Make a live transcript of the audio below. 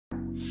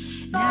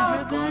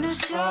gonna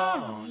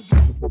show.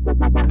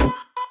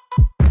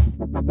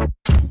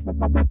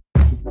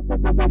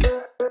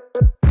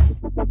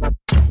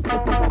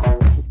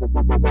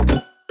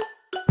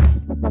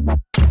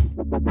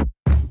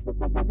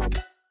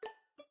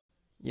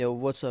 Yo,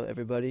 what's up,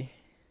 everybody?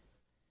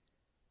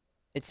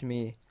 It's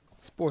me,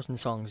 Sports and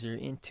Songs here,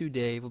 and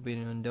today we'll be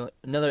doing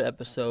another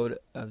episode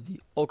of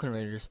the Oakland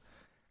Raiders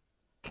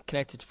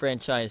Connected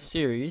Franchise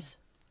Series.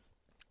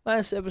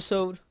 Last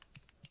episode,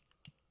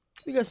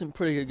 we got some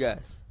pretty good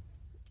guys.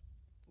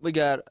 We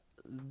got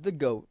the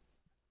GOAT,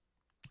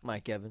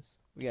 Mike Evans.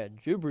 We got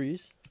Drew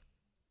Brees.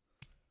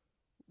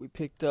 We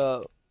picked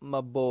up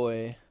my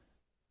boy,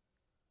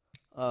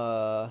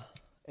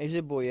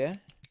 AJ Boye.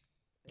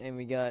 And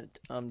we got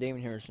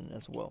Damon Harrison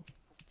as well.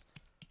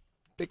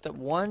 Picked up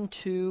 1,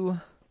 2,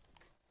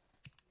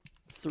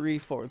 3,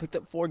 4. We picked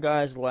up 4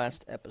 guys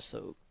last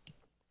episode.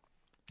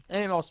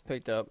 And we also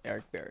picked up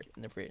Eric Berry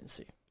in the free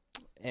agency.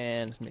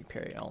 And Nick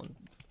Perry,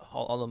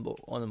 all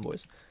them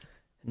boys.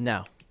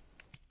 Now,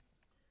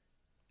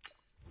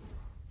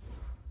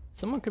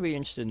 someone could be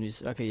interested in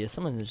these. Okay, yeah,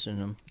 someone's interested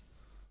in them.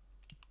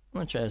 I'm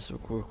going to try this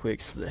real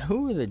quick.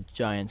 Who do the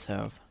Giants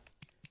have?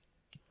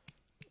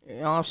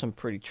 I'll have some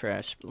pretty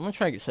trash. I'm gonna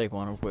try to get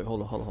Saquon real quick.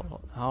 Hold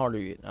on. How hard are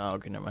you? Oh,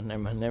 okay, never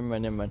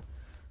mind.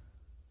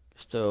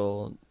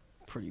 Still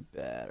pretty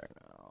bad right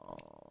now.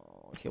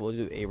 Okay, we'll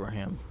do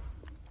Abraham.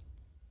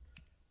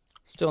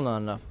 Still not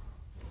enough.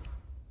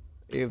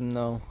 Even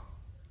though.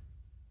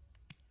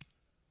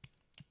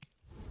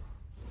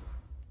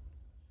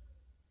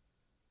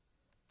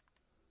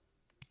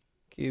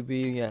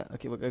 QB, yeah.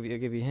 Okay, I'll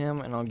give you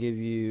him, and I'll give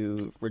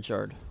you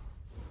Richard.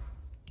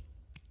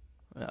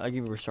 I'll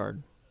give you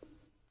Richard.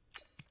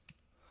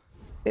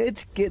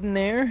 It's getting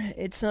there.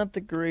 It's not the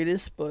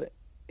greatest, but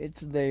it's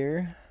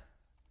there.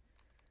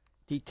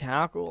 The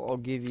tackle, I'll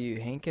give you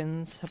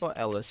Hankins. How about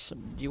Ellis?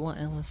 Do you want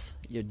Ellis?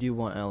 You do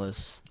want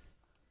Ellis.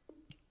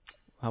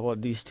 How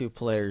about these two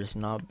players?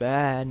 Not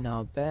bad.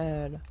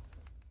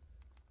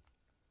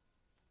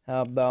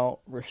 How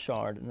about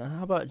Richard? Now,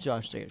 how about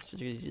Josh Jacobs?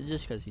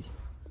 Just because he's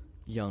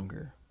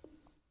younger.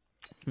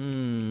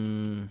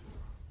 That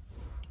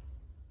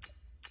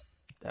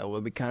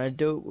would be kind of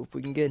dope if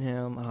we can get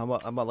him. How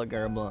about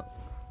LeGarrette Blount?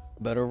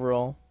 Better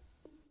overall.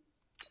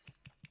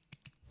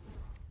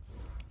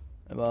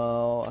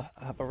 How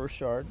about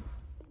Richard?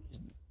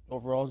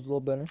 Overall is a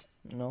little better.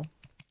 No.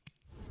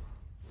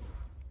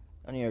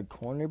 I need a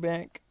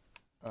cornerback.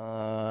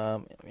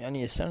 I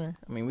need a center.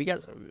 I mean, we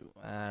got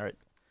right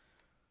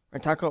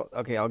tackle.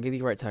 Okay, I'll give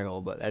you right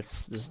tackle, but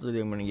this is the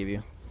deal I'm gonna give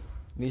you.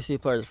 DC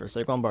players for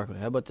Saquon Barkley.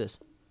 How about this?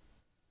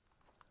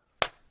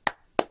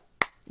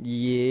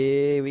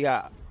 Yeah, we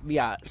got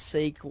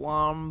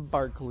Saquon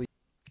Barkley.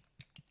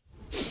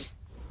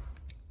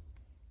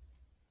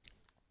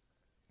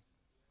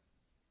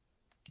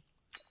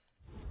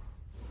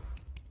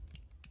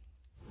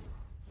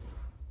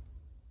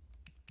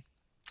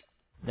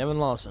 Nevin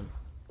Lawson.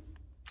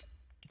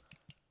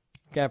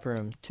 Cap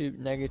room,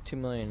 negative $2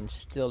 million.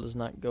 Still does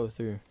not go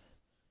through.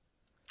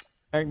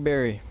 Eric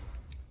Berry.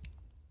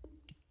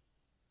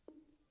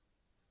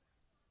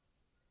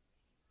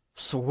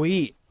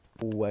 Sweet.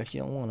 Oh,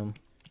 actually, I don't want him.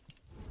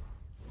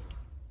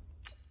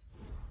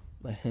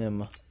 But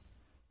him.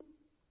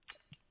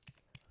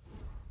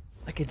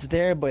 Like, it's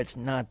there, but it's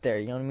not there.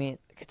 You know what I mean?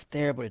 Like, it's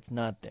there, but it's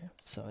not there.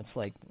 So it's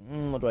like,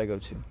 what do I go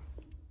to?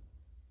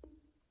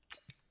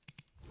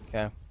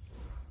 Okay.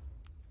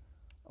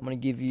 I'm going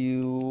to give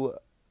you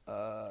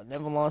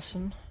Nevin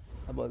Lawson.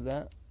 How about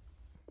that?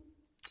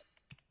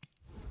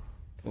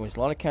 There's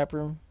a lot of cap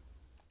room,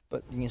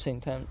 but at the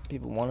same time,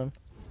 people want him.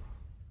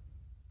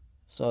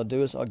 So I'll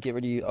do is I'll get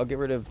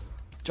rid of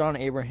John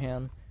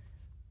Abraham,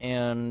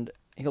 and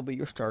he'll be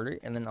your starter,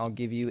 and then I'll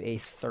give you a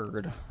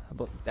third. How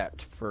about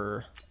that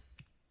for...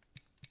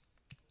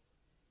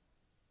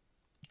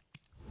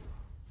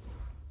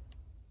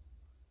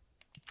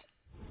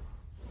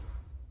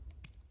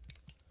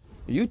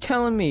 Are you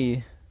telling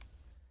me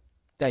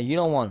that you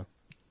don't want him?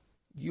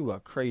 You are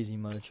crazy,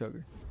 mother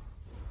trucker.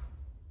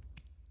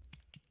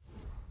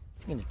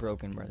 This game's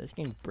broken, bro. This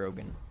game's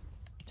broken.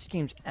 This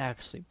game's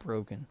actually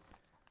broken.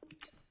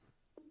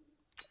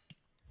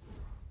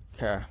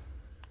 Okay.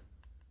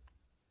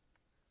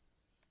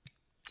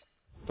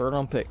 Third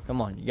round pick.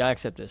 Come on, you gotta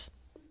accept this.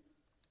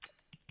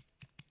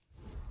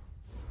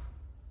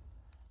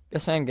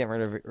 Guess I am getting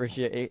rid of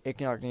Richie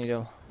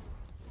Incognito.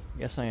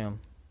 Yes, I am.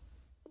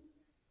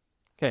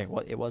 Okay,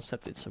 well, it was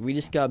accepted. So we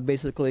just got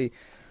basically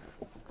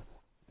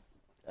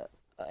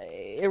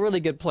a really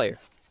good player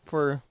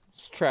for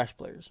trash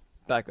players,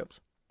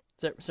 backups.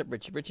 Except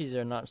Richie. Richie's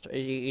are not.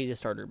 He's a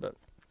starter, but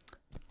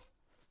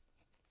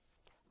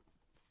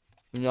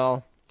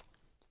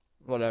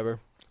whatever.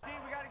 We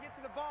gotta get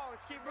to the ball.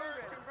 Let's keep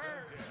moving.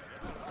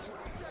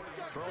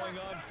 Throwing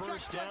on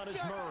first down is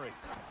Murray.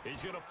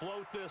 He's gonna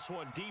float this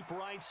one deep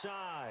right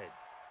side.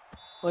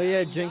 Oh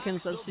yeah,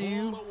 Jenkins, I see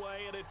you.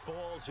 Away and it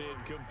falls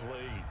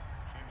incomplete.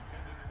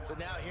 So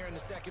now here in the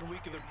second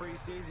week of the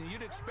preseason,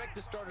 you'd expect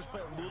the starters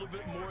play a little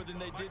bit more than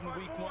they did in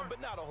week 1,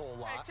 but not a whole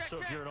lot. So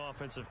if you're an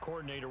offensive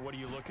coordinator, what are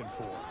you looking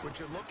for? What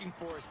you're looking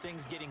for is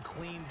things getting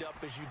cleaned up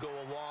as you go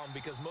along,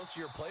 because most of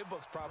your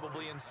playbook's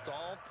probably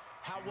installed.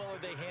 How well are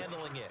they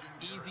handling it?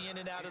 Easy in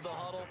and out of the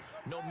huddle,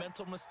 no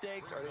mental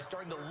mistakes? Are they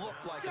starting to look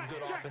like a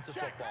good offensive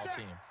football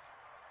team?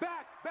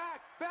 Back.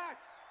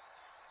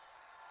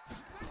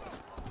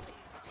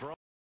 Throw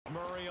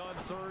Murray on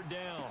third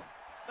down.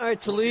 All right,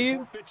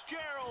 Talib.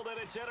 Fitzgerald, and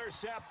it's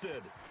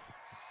intercepted.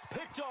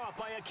 Picked off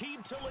by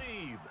Akeem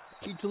Talib.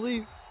 Keep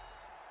Talib.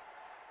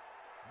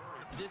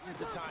 This is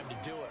the time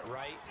to do it,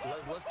 right?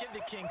 Let's get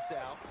the kinks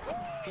out.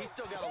 He's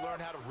still got to learn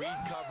how to read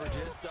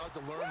coverages, still has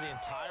to learn the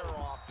entire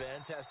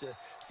offense, has to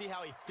see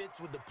how he fits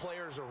with the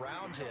players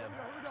around him.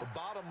 The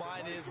bottom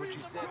line is what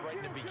you said right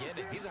in the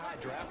beginning. He's a high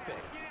draft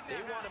pick.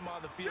 They want him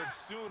on the field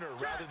sooner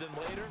rather than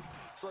later,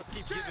 so let's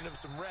keep giving him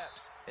some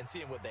reps and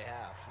seeing what they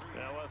have.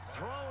 Now a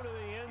throw to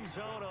the end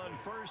zone on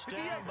first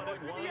down, but it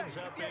winds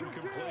up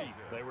incomplete.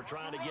 They were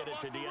trying to get it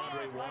to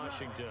DeAndre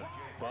Washington,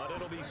 but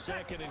it'll be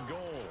second and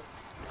goal.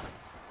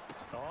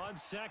 On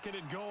second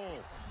and goal,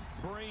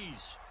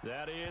 Breeze.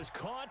 That is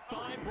caught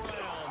by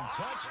Brown.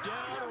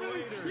 Touchdown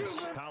Raiders.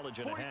 College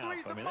and a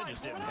half. I mean, that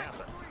just didn't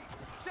happen.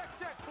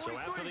 So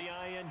after the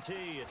INT,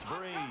 it's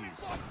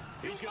Breeze.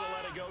 He's going to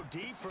let it go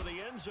deep for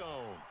the end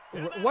zone.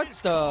 What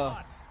the?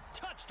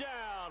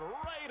 Touchdown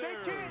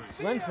Raiders.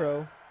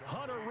 Renfro.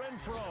 Hunter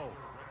Renfro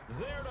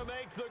there to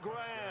make the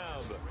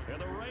grab.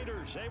 And the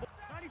Raiders able.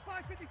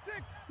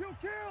 95-56. He'll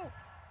kill.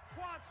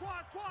 Quad.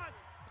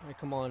 All right,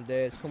 come on,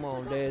 Dez. Come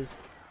on, Dez.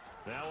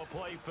 Now a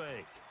play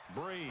fake.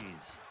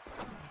 Breeze.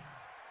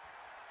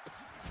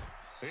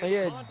 Oh,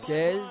 yeah,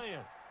 Dez.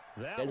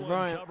 That Dez one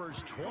Bryant.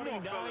 covers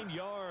 29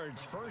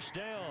 yards. First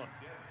down.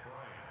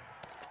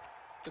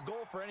 The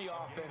goal for any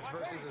offense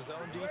versus his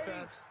own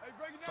defense,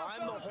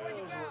 find the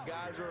holes where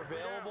guys are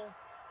available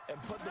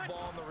and put the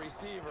ball on the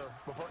receiver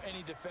before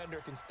any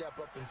defender can step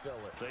up and fill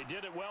it. They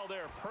did it well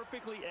there.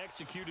 Perfectly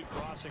executed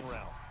crossing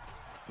route.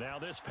 Now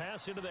this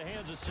pass into the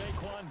hands of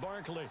Saquon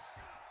Barkley.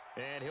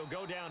 And he'll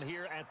go down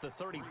here at the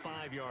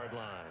 35-yard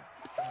line.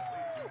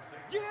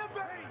 Yeah,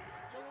 baby.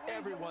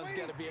 Everyone's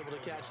got to be able to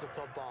catch the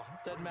football.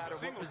 Doesn't matter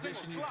what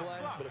position you play,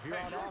 but if you're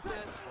on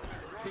offense,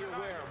 be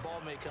aware a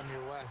ball may come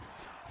your way.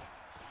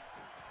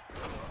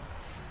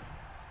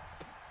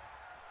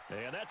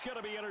 And that's going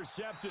to be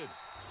intercepted.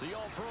 The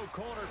all-pro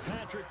corner,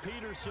 Patrick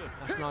Peterson.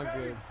 That's not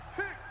good.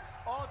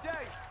 All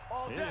day.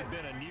 It had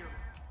been a near...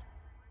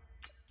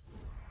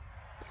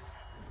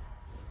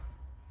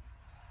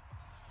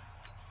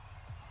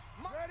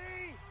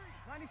 Ready?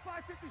 95-56.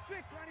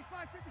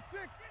 95-56.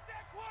 Get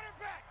that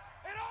quarterback.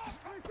 And off.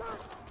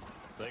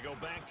 They go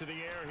back to the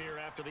air here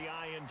after the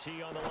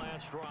INT on the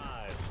last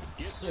drive.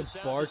 Gets It's us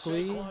out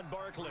Barkley. to Saquon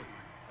Barkley.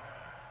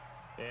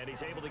 And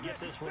he's able to get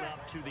this one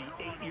up to the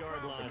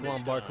 8-yard line. Come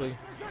on, Barkley.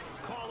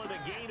 Call it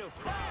a gain of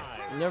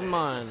 5. Never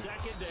mind.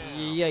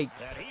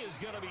 Yikes. And he is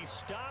going to be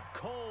stopped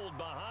cold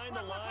behind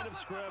the line of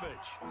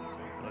scrimmage.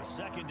 A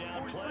second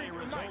down play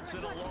results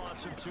in a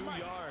loss of 2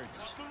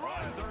 yards.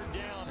 On third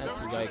down.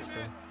 That's the yikes,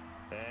 bro.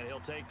 And he'll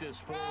take this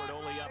forward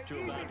only up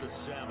to about the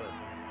 7.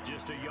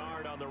 Just a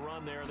yard on the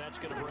run there. That's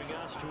going to bring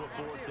us to a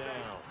fourth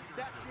down.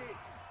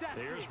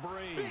 Here's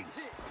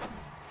Breeze.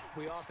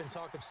 We often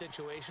talk of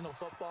situational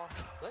football.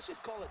 Let's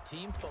just call it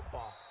team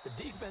football. The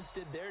defense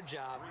did their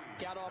job,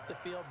 got off the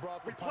field,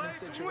 brought the punting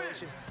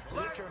situation, so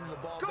they're turning the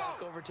ball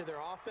back over to their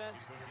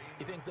offense.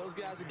 You think those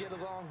guys will get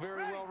along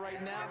very well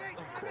right now?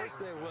 Of course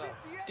they will.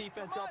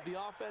 Defense helped the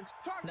offense.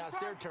 Now it's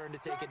their turn to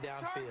take it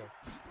downfield.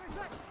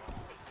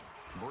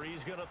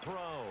 Breeze going to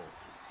throw.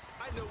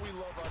 I know we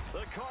love our...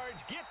 The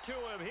Cards get to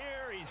him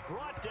here. He's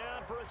brought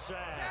down for a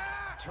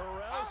sack.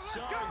 Terrell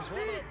Suggs,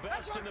 one of the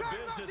best in the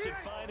business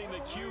at finding the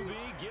QB,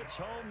 gets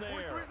home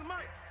there.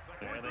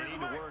 And they need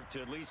to work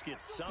to at least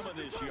get some of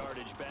this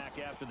yardage back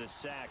after the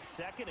sack.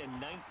 2nd and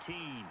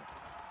 19.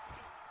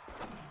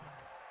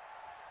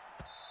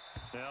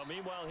 Now,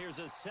 meanwhile, here's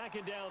a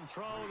second down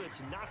throw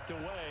that's knocked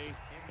away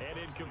and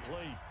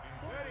incomplete.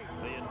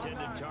 The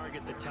intended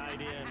target, the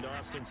tight end,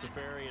 Austin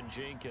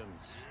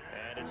Safarian-Jenkins.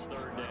 And it's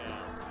third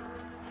down.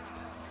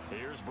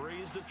 Here's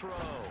Breeze to throw.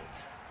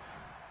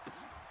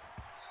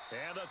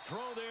 And the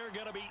throw there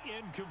going to be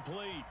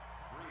incomplete.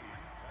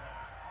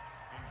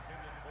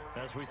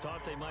 As we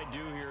thought they might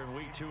do here in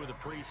week 2 of the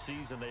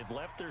preseason, they've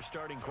left their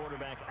starting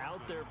quarterback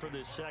out there for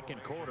this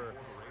second quarter,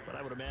 but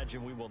I would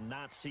imagine we will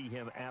not see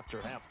him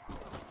after half.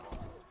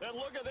 And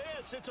look at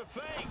this, it's a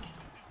fake.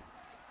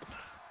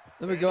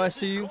 There we go, I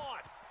see you.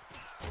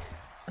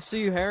 I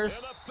see you, Harris.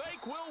 And the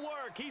fake will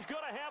work. He's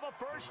going to have a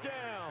first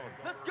down.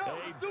 Let's go.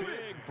 A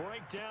big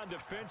breakdown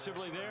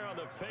defensively there on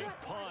the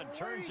fake punt.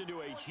 Turns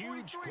into a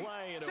huge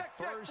play and a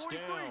first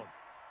down.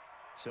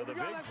 So the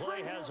big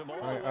play has him all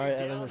right,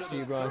 Evans, I see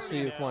you, bro. I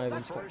see you. Come on,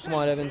 Evans. Come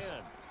on, Evans.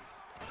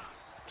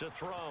 To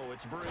throw,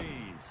 it's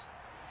Breeze.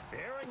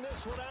 Airing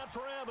this one out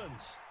for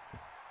Evans.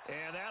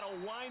 And that'll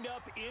wind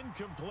up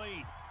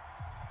incomplete.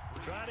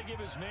 Trying to give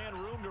his man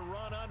room to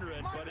run under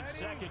it, but it's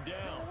second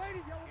down.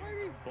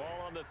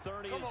 Ball on the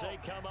 30 as they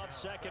come up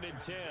 2nd and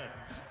 10.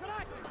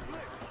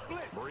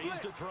 Breeze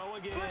to throw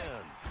again.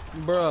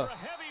 Bruh. A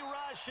heavy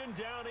rush, and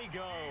down he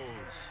goes.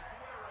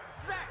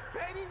 Sack,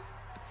 baby.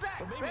 Sack,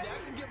 But maybe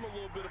that can give him a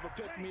little bit of a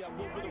pick-me-up,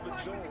 a little bit of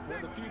a jolt. One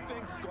of the few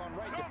things that's gone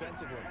right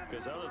defensively.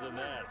 Because other than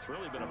that, it's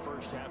really been a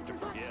first half to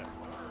forget.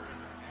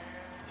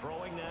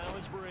 Throwing now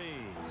is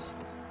Breeze.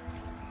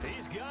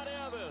 He's got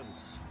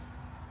Evans.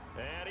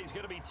 And he's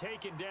going to be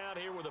taken down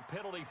here with a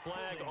penalty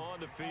flag on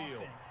the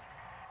field.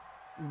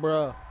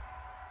 Bruh.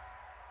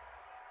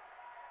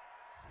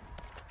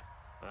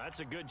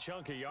 That's a good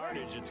chunk of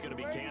yardage. It's going to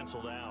be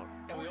canceled out.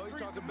 And we always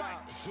talk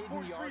about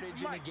hidden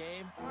yardage in the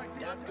game.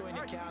 That's going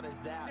to count as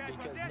that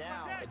because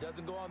now it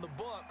doesn't go on the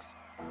books,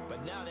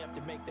 but now they have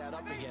to make that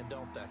up again,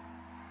 don't they?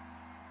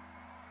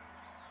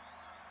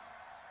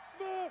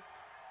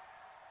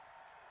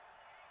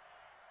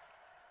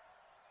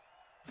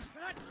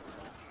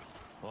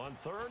 On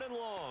 3rd and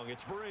long,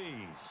 it's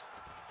Breeze.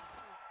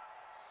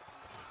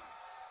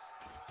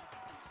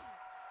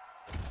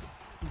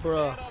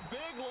 Bruh. And a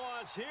big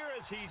loss here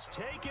as he's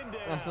taken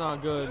down. That's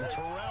not good.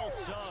 Terrell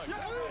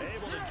Suggs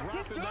able to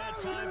drop him that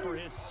time for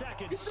his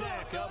 2nd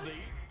sack of the...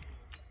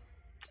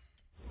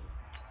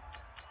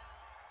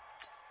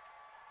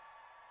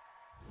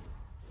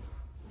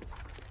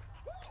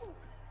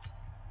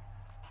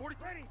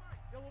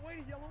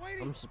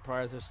 I'm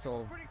surprised they're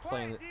still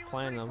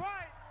playing them.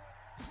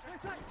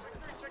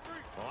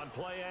 On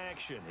play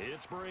action,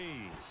 it's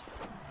Breeze.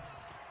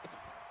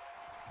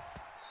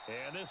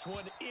 And this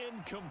one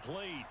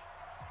incomplete.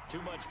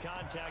 Too much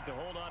contact to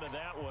hold on to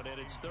that one, and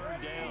it's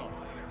 3rd down.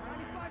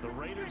 The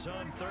Raiders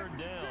on 3rd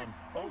down.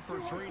 0 for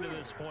 3 to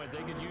this point. They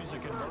could use a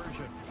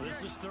conversion.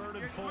 This is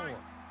 3rd and 4.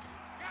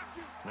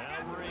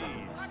 Now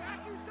Breeze.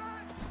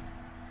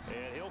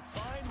 And he'll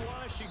find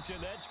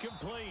Washington. That's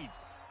complete.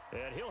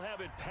 And he'll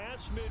have it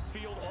past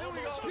midfield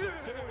almost to the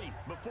 40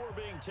 before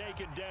being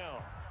taken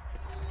down.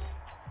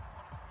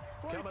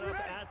 Coming up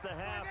at the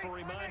half, a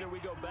reminder, we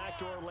go back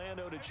to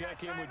Orlando to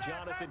check in with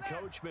Jonathan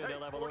Coachman.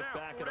 He'll have a look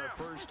back at our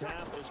first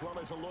half as well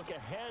as a look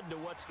ahead to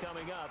what's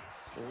coming up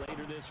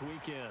later this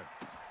weekend.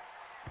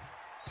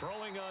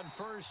 Throwing on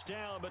 1st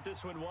down, but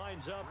this one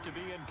winds up to be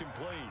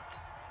incomplete.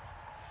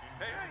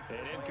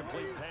 An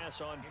incomplete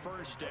pass on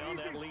 1st down.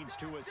 That leads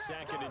to a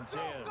 2nd and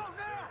 10.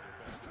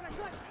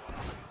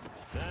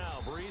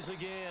 Now, Breeze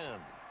again.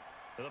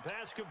 The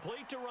pass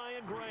complete to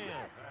Ryan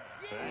Graham.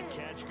 That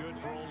catch good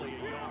for only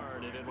a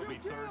yard, and it'll be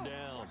 3rd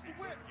down.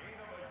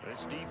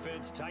 This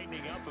defense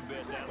tightening up a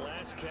bit. That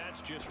last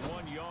catch, just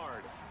 1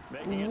 yard.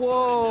 Making it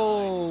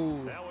 3rd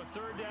and 9. Now a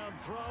 3rd down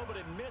throw, but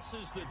it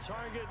misses the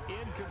target,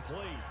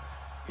 incomplete.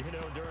 You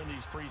know, during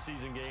these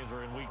preseason games,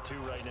 we're in week 2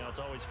 right now, it's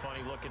always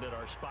funny looking at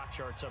our spot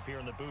charts up here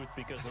in the booth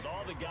because with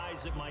all the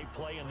guys that might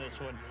play in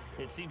this one,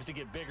 it seems to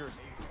get bigger.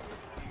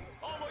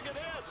 Oh, look at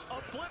this. A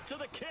flip to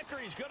the kicker.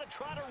 He's going to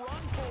try to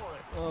run for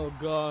it. Oh,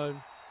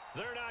 God.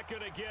 They're not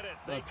going to get it.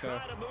 They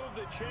try to move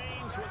the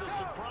chains with a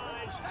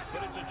surprise,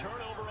 but it's a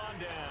turnover on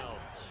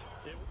downs.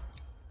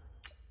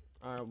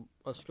 All right,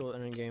 let's go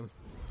in the game.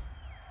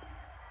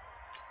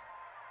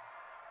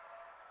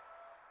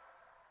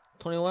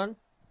 21,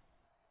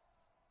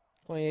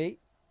 28,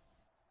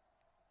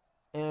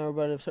 and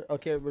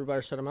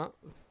everybody set them out.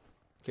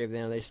 Okay,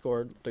 then they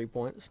scored 3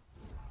 points.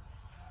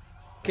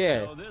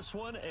 Okay. So this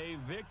one, a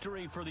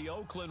victory for the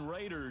Oakland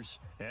Raiders,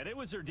 and it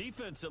was their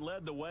defense that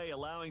led the way,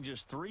 allowing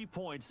just 3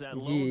 points, that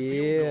lone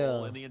field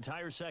goal in the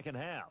entire second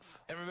half.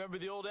 And remember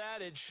the old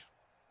adage,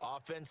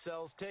 offense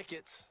sells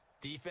tickets.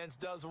 Defense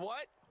does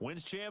what?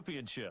 Wins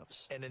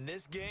championships. And in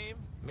this game,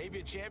 maybe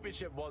a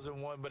championship wasn't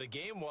won, but a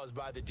game was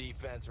by the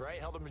defense, right?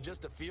 Held them to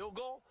just a field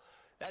goal.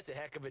 That's a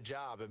heck of a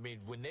job. I mean,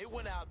 when they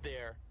went out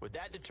there with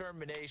that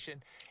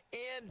determination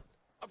and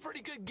a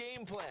pretty good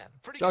game plan.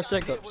 Josh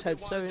Jacobs had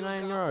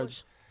 79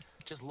 yards.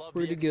 Just love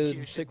pretty the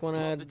good. Sick one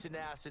had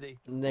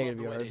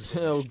negative yards.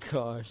 Oh,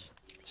 gosh.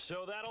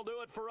 So that'll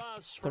do it for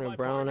us. Tony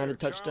Brown had a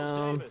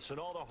touchdown.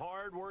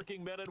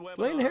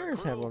 Blaine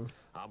Harris had one.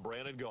 I'm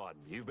Brandon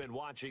Gaudin. You've been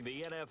watching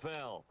the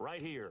NFL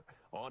right here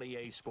on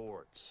EA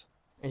Sports.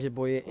 And your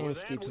boy and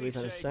Steve Sleeve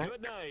had a sack.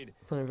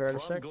 Clint Vera had a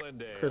sack.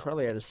 Chris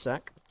Harley had a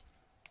sack.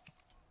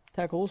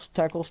 Tackles.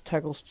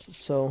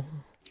 So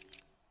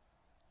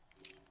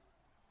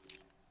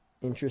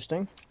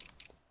interesting.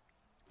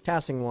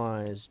 Passing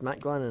wise, Matt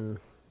Glennon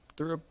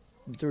threw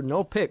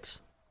no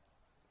picks.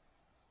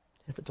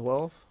 10 for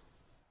 12.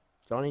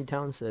 Johnny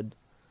Townsend.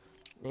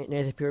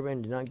 Nathan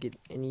Pearman did not get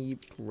any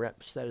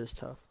reps. That is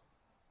tough.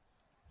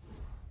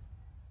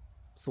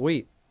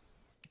 Sweet.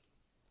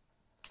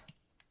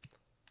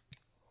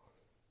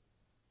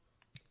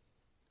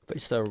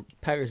 Face the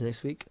Packers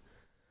next week.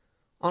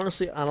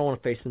 Honestly, I don't want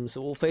to face them,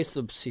 so we'll face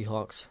the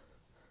Seahawks.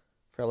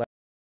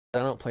 I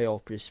don't play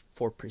all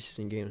 4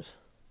 preseason games.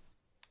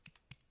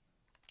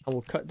 I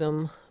will cut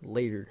them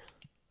later.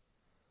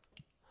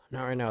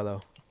 Not right now,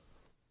 though.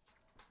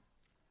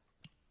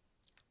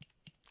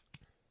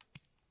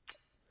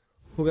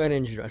 Who got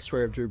injured? I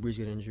swear if Drew Brees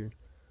got injured.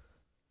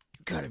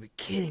 gotta be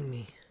kidding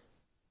me.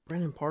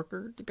 Brendan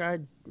Parker, the guy?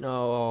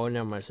 No,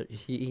 never mind. So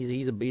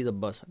he's a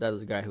bust. That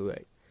is the guy who I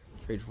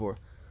traded for.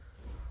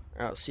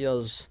 All right, see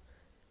those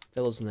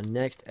fellas in the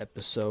next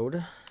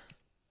episode.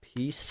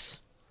 Peace.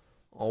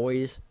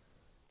 Always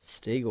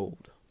stay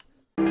gold.